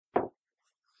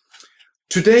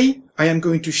Today I am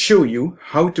going to show you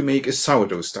how to make a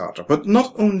sourdough starter, but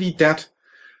not only that,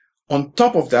 on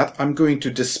top of that I'm going to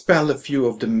dispel a few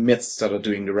of the myths that are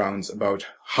doing the rounds about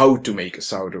how to make a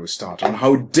sourdough starter and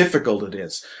how difficult it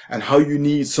is and how you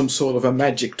need some sort of a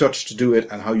magic touch to do it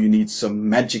and how you need some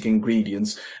magic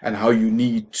ingredients and how you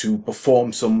need to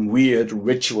perform some weird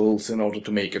rituals in order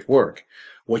to make it work.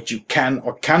 What you can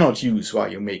or cannot use while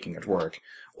you're making it work.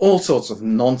 All sorts of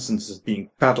nonsense is being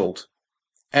peddled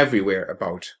everywhere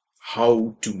about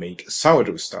how to make a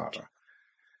sourdough starter,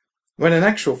 when in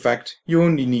actual fact you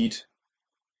only need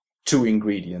two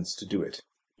ingredients to do it.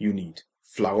 You need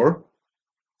flour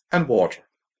and water,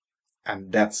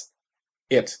 and that's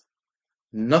it.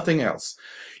 Nothing else.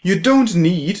 You don't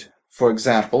need, for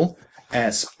example,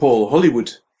 as Paul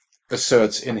Hollywood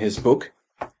asserts in his book,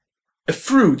 a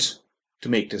fruit to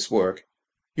make this work.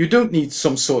 You don't need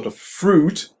some sort of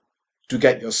fruit to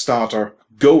get your starter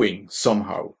going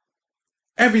somehow.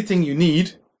 Everything you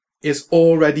need is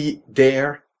already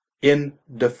there in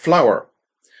the flour.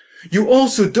 You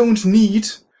also don't need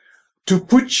to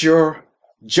put your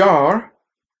jar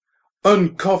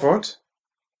uncovered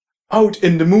out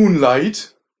in the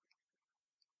moonlight,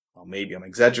 well, maybe I'm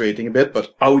exaggerating a bit,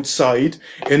 but outside,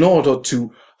 in order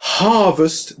to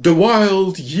harvest the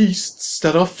wild yeasts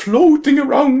that are floating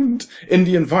around in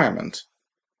the environment.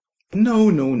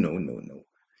 No.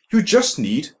 You just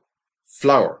need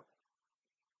flour.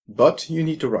 But you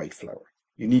need the right flour.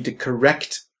 You need the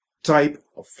correct type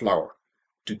of flour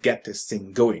to get this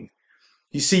thing going.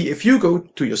 You see, if you go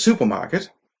to your supermarket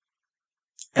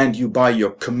and you buy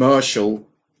your commercial,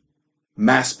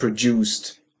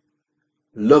 mass-produced,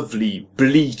 lovely,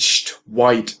 bleached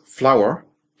white flour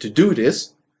to do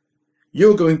this,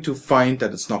 you're going to find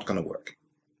that it's not going to work.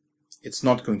 It's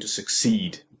not going to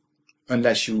succeed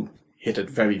unless you hit it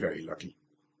very, very lucky.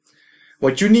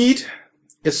 What you need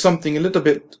is something a little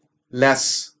bit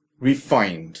less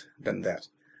refined than that.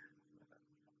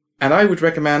 And I would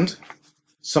recommend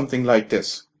something like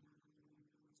this.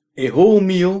 A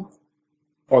wholemeal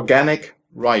organic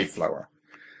rye flour.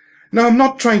 Now, I'm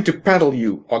not trying to peddle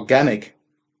you organic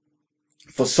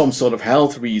for some sort of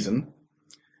health reason.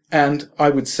 And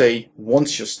I would say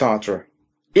once your starter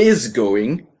is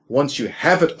going, once you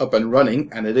have it up and running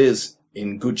and it is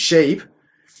in good shape,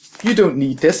 you don't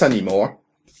need this anymore.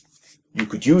 You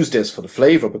could use this for the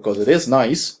flavor because it is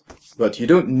nice, but you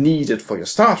don't need it for your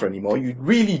starter anymore. You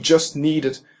really just need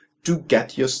it to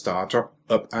get your starter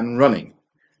up and running.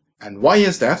 And why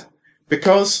is that?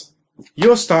 Because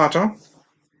your starter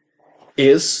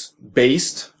is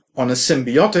based on a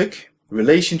symbiotic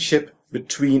relationship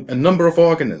between a number of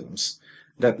organisms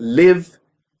that live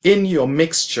in your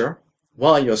mixture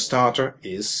while your starter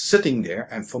is sitting there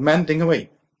and fermenting away.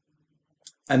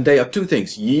 And they are two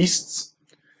things, yeasts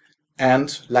and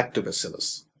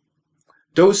lactobacillus.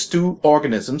 Those two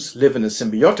organisms live in a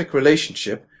symbiotic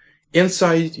relationship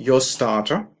inside your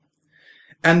starter,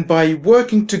 and by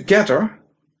working together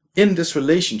in this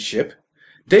relationship,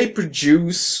 they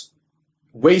produce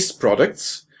waste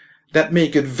products that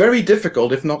make it very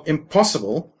difficult, if not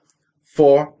impossible,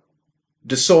 for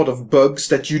the sort of bugs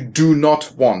that you do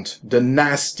not want, the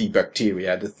nasty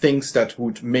bacteria, the things that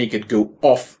would make it go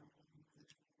off,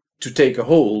 to take a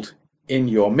hold in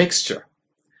your mixture.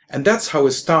 And that's how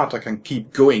a starter can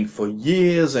keep going for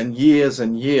years and years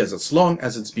and years, as long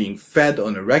as it's being fed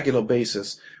on a regular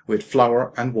basis with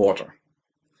flour and water.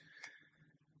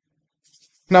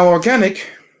 Now, organic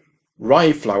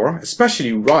rye flour,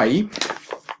 especially rye,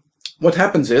 what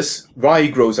happens is rye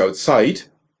grows outside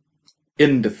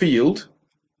in the field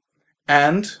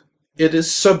and it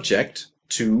is subject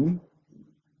to,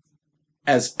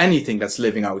 as anything that's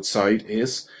living outside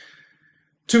is,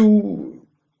 to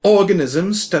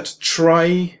organisms that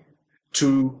try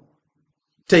to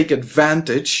take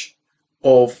advantage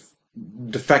of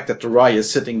the fact that the rye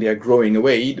is sitting there growing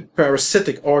away, the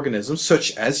parasitic organisms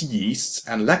such as yeasts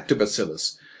and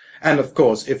lactobacillus. And of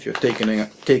course, if you're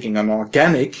taking an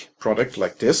organic product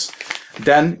like this,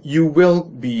 then you will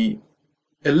be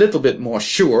a little bit more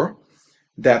sure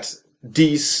that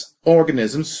these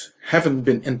organisms haven't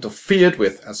been interfered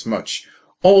with as much.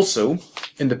 Also,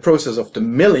 in the process of the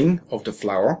milling of the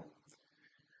flour,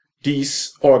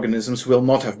 these organisms will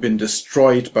not have been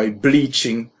destroyed by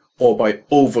bleaching or by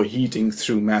overheating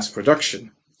through mass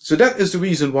production. So that is the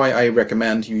reason why I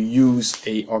recommend you use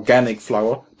a organic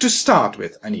flour to start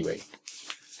with anyway.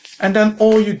 And then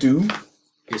all you do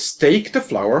is take the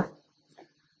flour,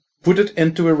 put it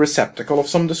into a receptacle of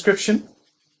some description.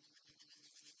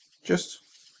 Just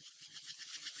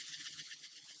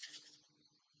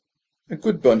a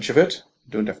good bunch of it.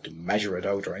 Don't have to measure it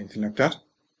out or anything like that.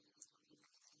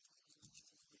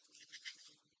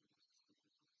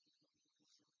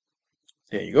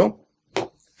 There you go.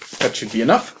 That should be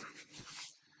enough.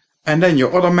 And then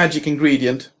your other magic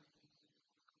ingredient,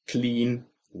 clean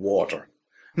water.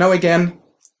 Now again,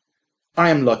 I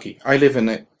am lucky. I live in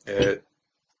a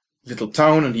little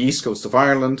town on the east coast of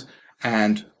Ireland,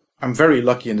 and I'm very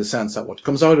lucky in the sense that what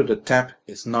comes out of the tap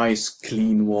is nice,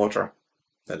 clean water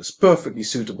that is perfectly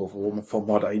suitable for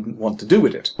what I want to do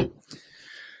with it.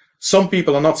 Some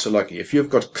people are not so lucky. If you've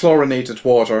got chlorinated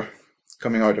water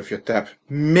coming out of your tap,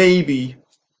 maybe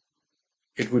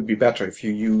it would be better if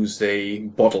you used a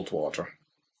bottled water.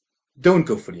 Don't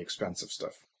go for the expensive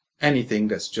stuff. Anything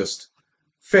that's just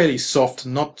fairly soft,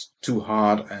 not too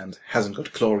hard, and hasn't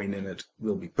got chlorine in it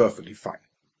will be perfectly fine.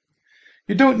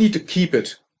 You don't need to keep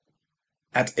it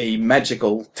at a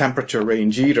magical temperature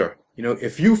range either. You know,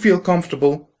 if you feel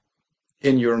comfortable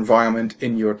in your environment,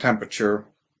 in your temperature,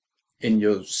 in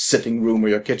your sitting room or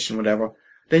your kitchen, whatever,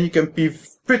 then you can be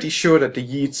pretty sure that the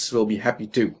yeasts will be happy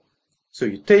too. So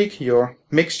you take your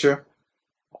mixture,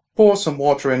 pour some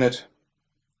water in it,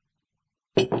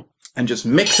 and just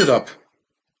mix it up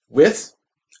with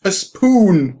a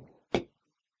spoon.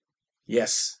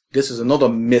 Yes, this is another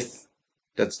myth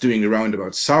that's doing around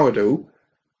about sourdough.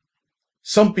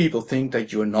 Some people think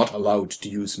that you're not allowed to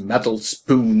use metal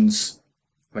spoons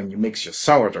when you mix your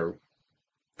sourdough.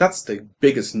 That's the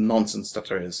biggest nonsense that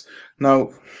there is.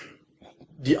 Now,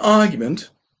 the argument,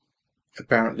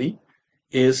 apparently,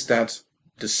 is that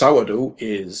the sourdough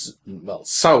is, well,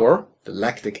 sour. The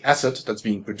lactic acid that's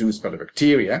being produced by the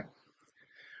bacteria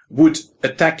would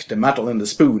attack the metal in the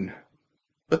spoon.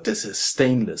 But this is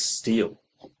stainless steel.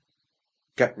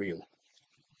 Get real.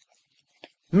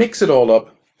 Mix it all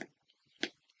up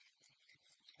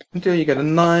until you get a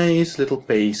nice little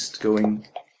paste going.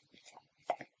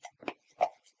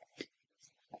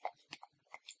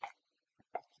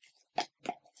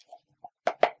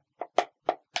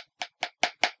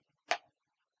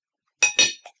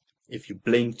 If you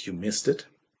blinked, you missed it.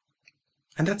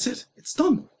 And that's it. It's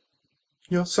done.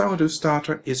 Your sourdough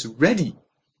starter is ready.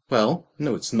 Well,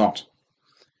 no, it's not.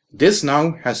 This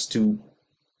now has to,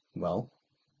 well,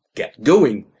 get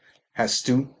going. Has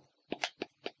to,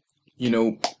 you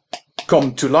know,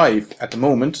 come to life. At the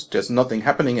moment, there's nothing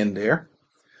happening in there.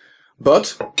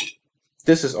 But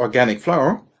this is organic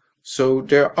flour. So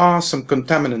there are some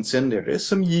contaminants in there. There's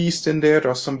some yeast in there.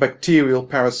 There are some bacterial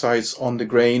parasites on the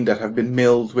grain that have been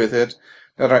milled with it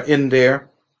that are in there.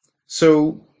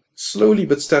 So slowly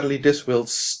but steadily this will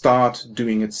start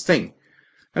doing its thing.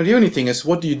 Now the only thing is,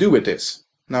 what do you do with this?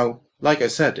 Now, like I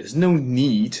said, there's no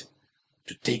need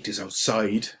to take this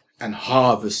outside and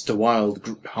harvest the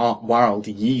wild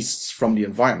yeasts from the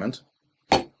environment.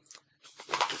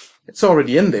 It's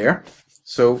already in there.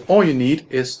 So all you need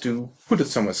is to put it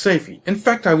somewhere safely. In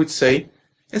fact, I would say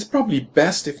it's probably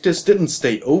best if this didn't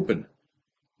stay open,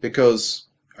 because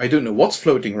I don't know what's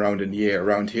floating around in the air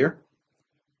around here.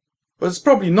 But it's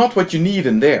probably not what you need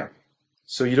in there.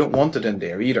 So you don't want it in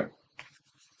there either.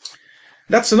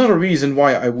 That's another reason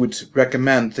why I would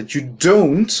recommend that you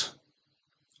don't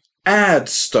add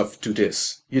stuff to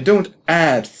this. You don't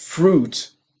add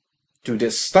fruit to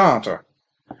this starter.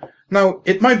 Now,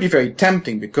 it might be very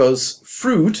tempting because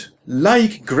fruit,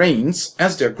 like grains,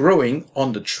 as they're growing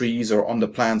on the trees or on the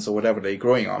plants or whatever they're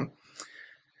growing on,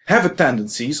 have a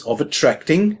tendencies of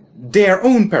attracting their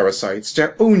own parasites,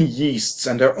 their own yeasts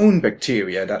and their own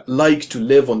bacteria that like to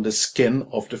live on the skin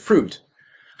of the fruit.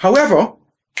 However,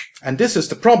 and this is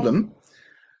the problem,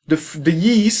 the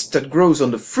yeast that grows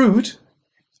on the fruit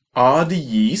are the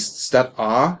yeasts that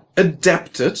are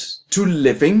adapted to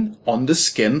living on the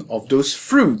skin of those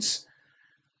fruits.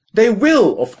 They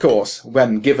will, of course,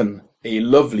 when given a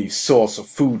lovely source of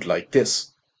food like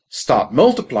this, start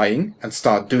multiplying and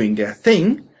start doing their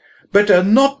thing, but they're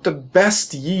not the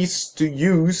best yeasts to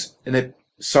use in a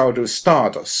sourdough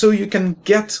starter. So you can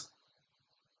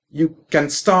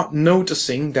start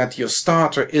noticing that your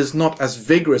starter is not as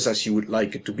vigorous as you would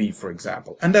like it to be, for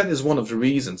example. And that is one of the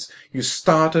reasons. You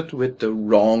started with the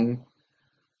wrong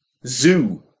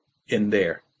zoo in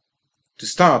there to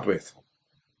start with.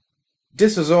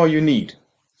 This is all you need.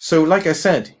 So like I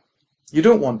said, you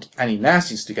don't want any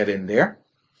nasties to get in there.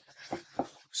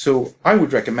 So I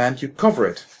would recommend you cover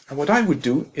it. And what I would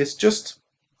do is just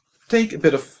take a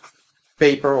bit of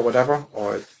paper or whatever,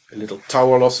 or a little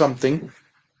towel or something,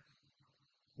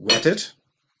 wet it,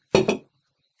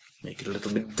 make it a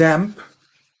little bit damp,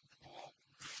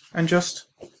 and just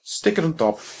stick it on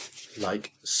top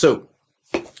like so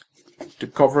to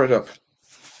cover it up.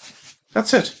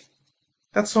 That's it.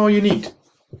 That's all you need.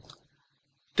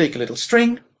 Take a little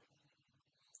string,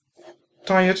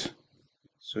 tie it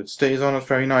so it stays on it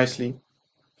very nicely,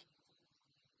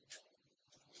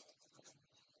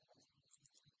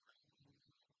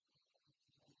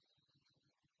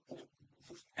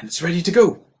 and it's ready to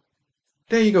go.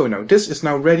 There you go. Now this is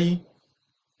now ready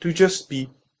to just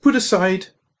be put aside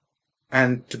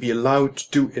and to be allowed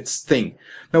to do its thing.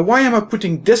 Now why am I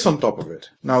putting this on top of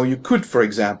it? Now you could, for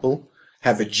example,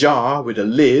 have a jar with a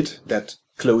lid that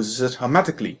closes it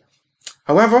hermetically.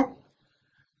 However,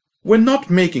 we're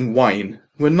not making wine.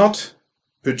 We're not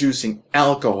producing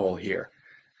alcohol here.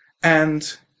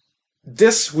 And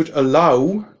this would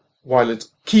allow, while it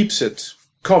keeps it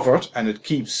covered and it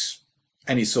keeps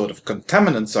any sort of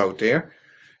contaminants out there,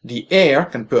 the air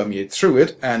can permeate through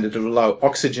it and it will allow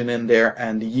oxygen in there,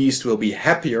 and the yeast will be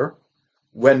happier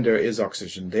when there is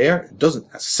oxygen there. It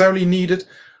doesn't necessarily need it,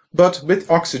 but with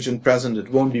oxygen present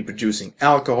it won't be producing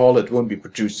alcohol, it won't be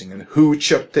producing a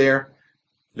hooch up there.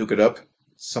 Look it up.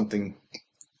 Something,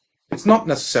 it's not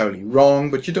necessarily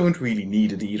wrong, but you don't really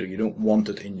need it either. You don't want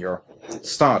it in your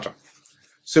starter.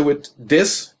 So with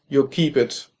this, you'll keep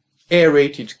it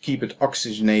aerated, keep it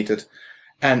oxygenated,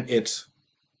 and it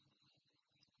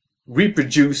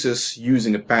reproduces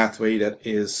using a pathway that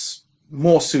is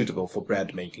more suitable for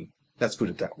bread making. Let's put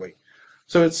it that way.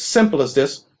 So it's simple as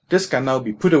this. This can now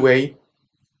be put away,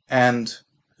 and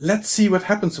let's see what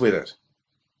happens with it.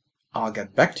 I'll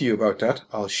get back to you about that.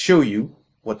 I'll show you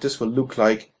what this will look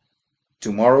like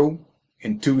tomorrow,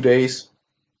 in 2 days,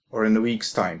 or in a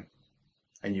week's time.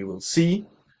 And you will see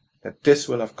that this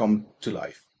will have come to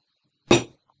life.